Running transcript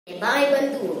भाई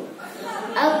बंधुओं,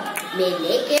 अब मैं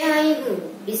लेके आई हूँ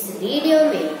इस वीडियो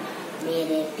में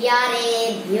मेरे प्यारे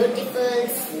ब्यूटीफुल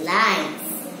स्लाइम्स।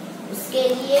 उसके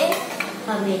लिए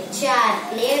हमें 4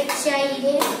 प्लेट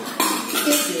चाहिए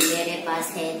क्योंकि मेरे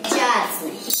पास है 4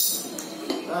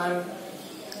 स्लाइम और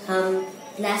हम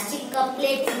प्लास्टिक का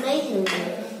प्लेट नहीं लेंगे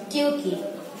क्योंकि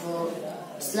वो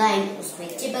स्लाइम उसमें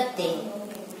चिपकते हैं।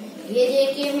 ये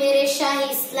देखिए मेरे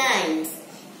शाही स्लाइम्स,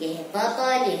 ये है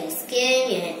पर्पल, ये है स्किन,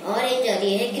 ये है ऑरेंज और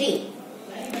ये है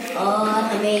ग्रीन। और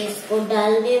हमें इसको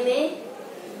डालने में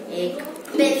एक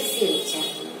पेंसिल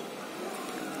चाहिए,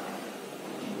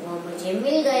 वो मुझे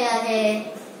मिल गया है।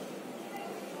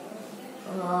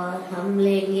 और हम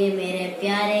लेंगे मेरे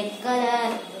प्यारे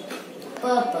कलर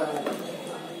पर्पल।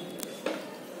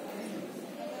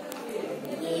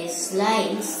 ये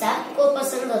स्लाइम सबको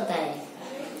पसंद होता है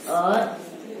और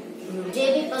मुझे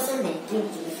भी पसंद है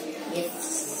क्योंकि ये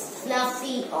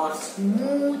फ्लफी और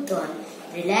स्मूथ और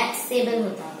रिलैक्सेबल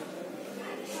होता है,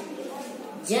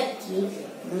 जबकि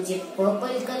मुझे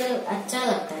पर्पल कलर अच्छा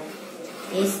लगता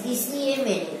है इसलिए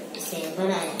मैंने इसे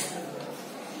बनाया।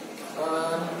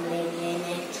 और हम लेंगे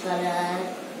नेक्स्ट कलर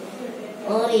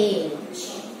ऑरेंज।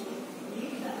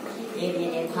 ये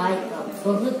मेरे भाई का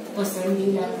बहुत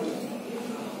पसंदीदा कलर है।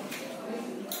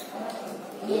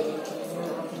 ये देखिए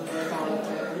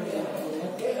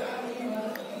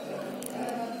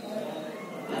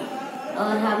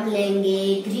और हम लेंगे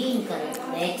ग्रीन कलर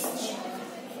नेक्स्ट।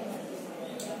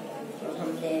 और हम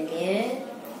लेंगे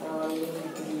और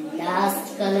last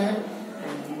colour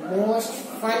most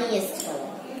funniest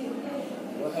colour,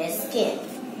 वो है स्किन।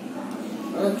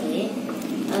 ओके,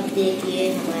 अब देखिए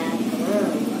हमारा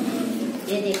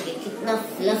ये देखिए कितना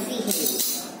फ्लफी है।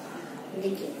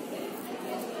 देखिए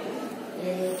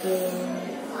ये देखिए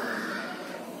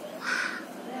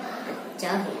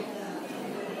अच्छा है।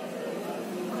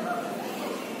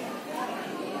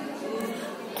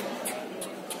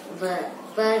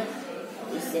 पर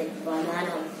इसे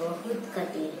बनाना बहुत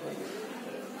कठिन है।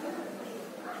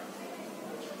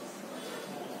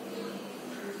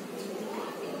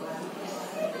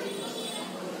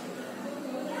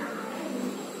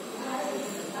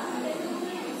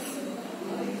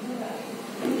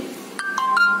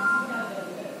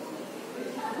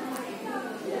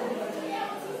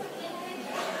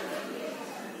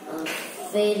 और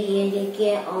फिर ये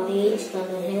देखिए ऑरेंज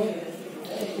कलर है,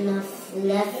 कितना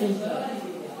फ्लफी है।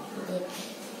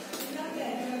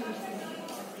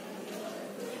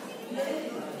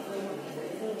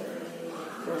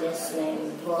 मुझे स्लाइम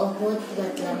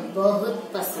बहुत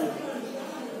पसंद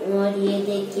है। और ये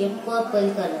देखिए पर्पल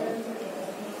कलर,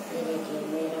 ये देखिए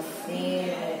मेरा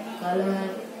फेवरेट कलर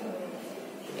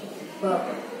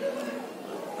पर्पल।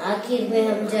 आखिर में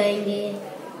हम जाएंगे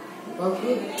बहुत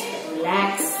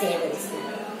रिलैक्सेबल से।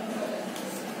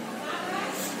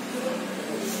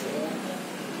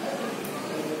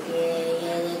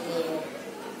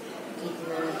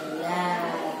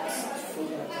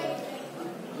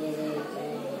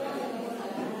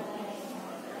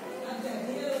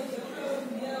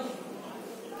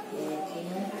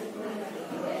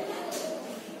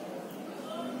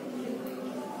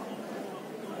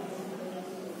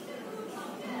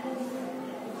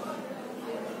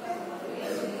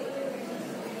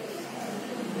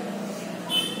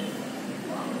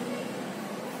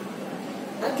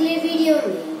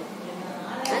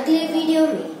 अगले वीडियो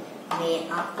में मैं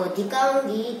आपको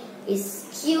दिखाऊंगी इस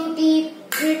cutie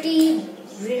pretty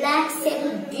relaxable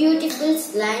beautiful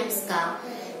slimes का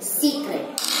सीक्रेट।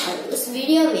 और उस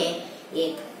वीडियो में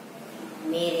एक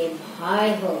मेरे भाई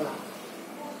होगा,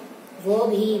 वो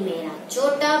भी मेरा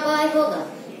छोटा भाई होगा,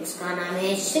 उसका नाम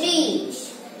है श्रीश।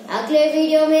 अगले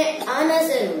वीडियो में आना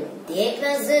जरूर,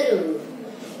 देखना जरूर।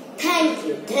 थैंक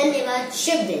यू, धन्यवाद,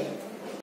 शुभ दिन।